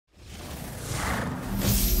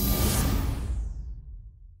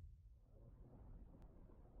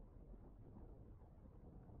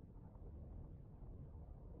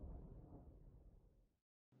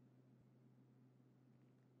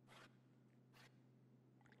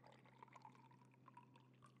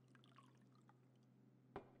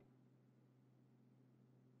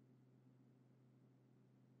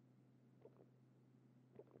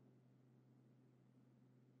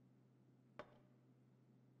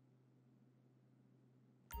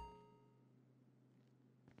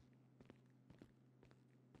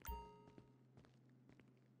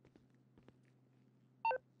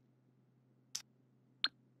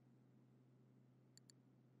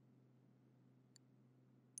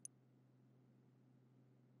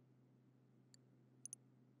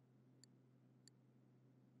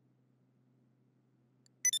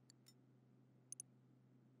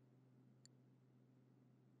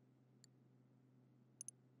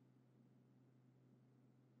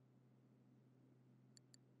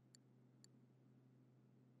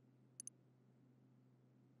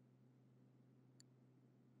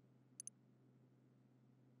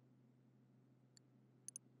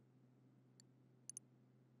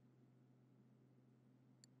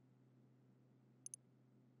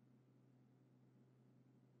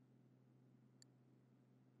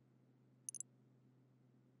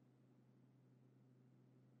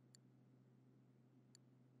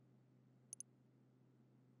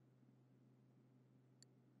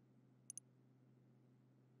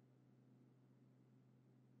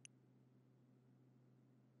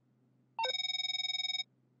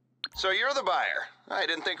So you're the buyer. I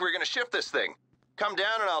didn't think we were gonna ship this thing. Come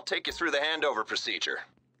down and I'll take you through the handover procedure.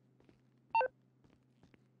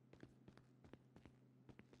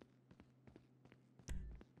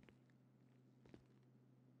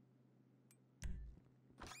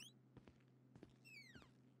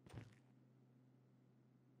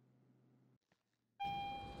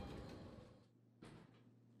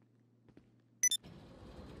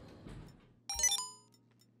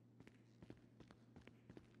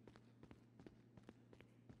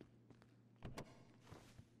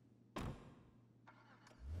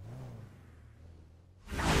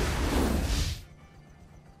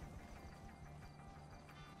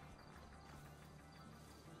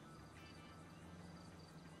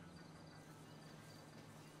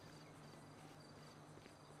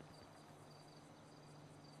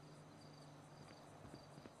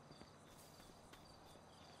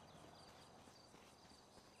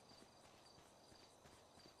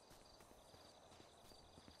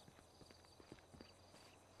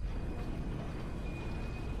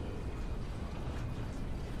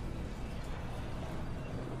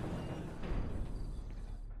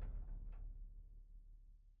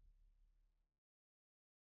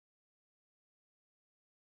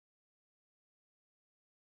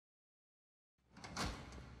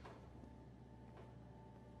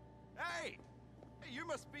 Hey! Hey, you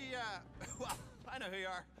must be, well, I know who you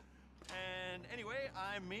are. And anyway,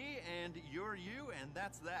 I'm me, and you're you, and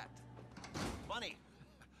that's that. Funny.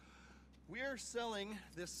 We're selling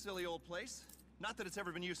this silly old place. Not that it's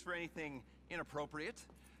ever been used for anything inappropriate.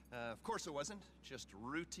 Of course it wasn't. Just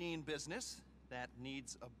routine business that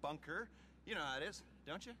needs a bunker. You know how it is,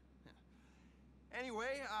 don't you? Yeah.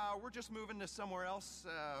 Anyway, we're just moving to somewhere else,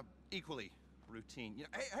 equally routine. You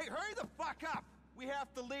know, hey, hurry the fuck up! We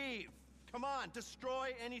have to leave. Come on,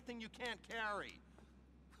 destroy anything you can't carry.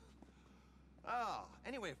 Oh,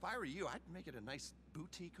 anyway, if I were you, I'd make it a nice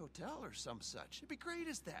boutique hotel or some such. It'd be great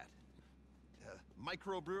as that.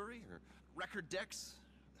 Microbrewery or record decks,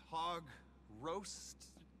 hog roast.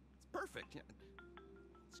 It's perfect. Yeah.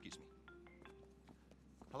 Excuse me.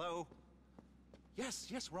 Hello?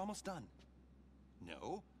 Yes, we're almost done.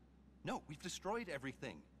 No, we've destroyed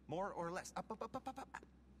everything. More or less. Up.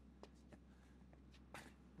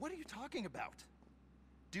 What are you talking about?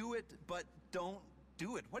 Do it, but don't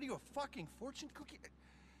do it. What are you, a fucking fortune cookie?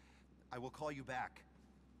 I will call you back.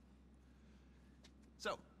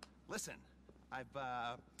 So, listen,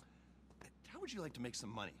 how would you like to make some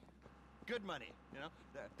money? Good money, you know?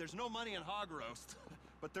 There's no money in hog roast,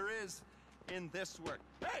 but there is in this work.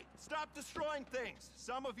 Hey, stop destroying things!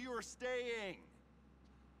 Some of you are staying.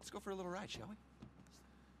 Let's go for a little ride, shall we?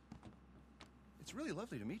 It's really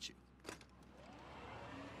lovely to meet you.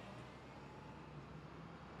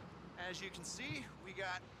 As you can see, we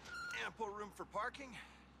got ample room for parking.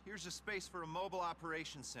 Here's a space for a mobile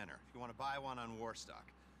operations center, if you want to buy one on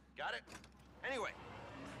Warstock. Got it? Anyway,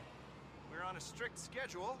 we're on a strict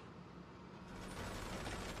schedule.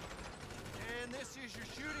 And this is your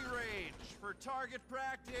shooting range for target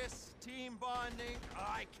practice, team bonding.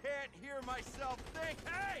 I can't hear myself think.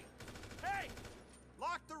 Hey!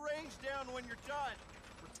 Lock the range down when you're done.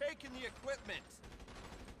 We're taking the equipment.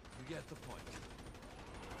 You get the point.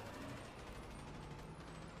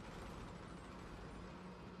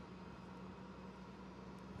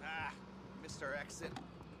 Missed our exit.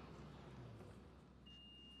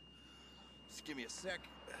 Just give me a sec.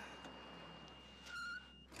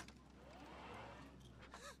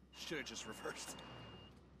 Should have just reversed.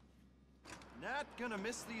 Not gonna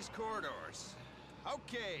miss these corridors.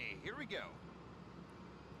 Okay, here we go.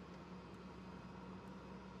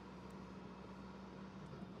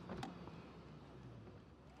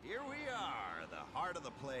 Here we are, the heart of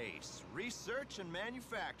the place. Research and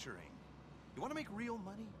manufacturing. You want to make real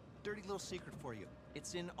money? Dirty little secret for you.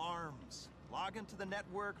 It's in arms. Log into the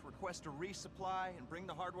network, request a resupply, and bring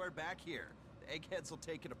the hardware back here. The eggheads will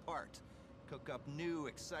take it apart. Cook up new,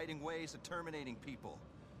 exciting ways of terminating people.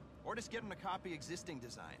 Or just get them to copy existing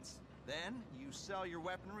designs. Then, you sell your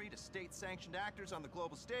weaponry to state-sanctioned actors on the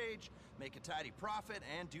global stage, make a tidy profit,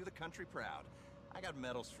 and do the country proud. I got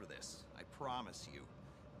medals for this, I promise you.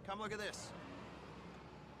 Come look at this.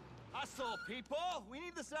 Hustle, people! We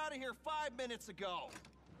need this out of here 5 minutes ago.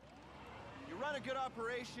 You run a good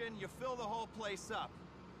operation, you fill the whole place up.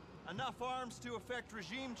 Enough arms to effect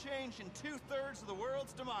regime change in 2/3 of the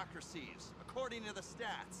world's democracies, according to the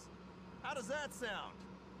stats. How does that sound?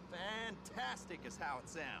 Fantastic is how it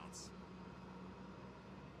sounds.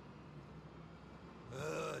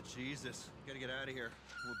 Ugh, Jesus. Gotta get out of here.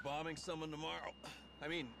 We're bombing someone tomorrow. I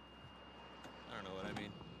don't know what I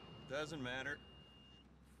mean. Doesn't matter.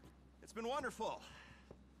 It's been wonderful.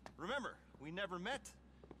 Remember, we never met,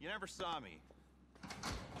 you never saw me.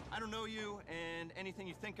 I don't know you, and anything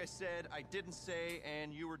you think I said, I didn't say,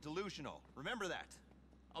 and you were delusional. Remember that.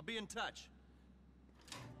 I'll be in touch.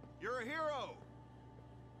 You're a hero!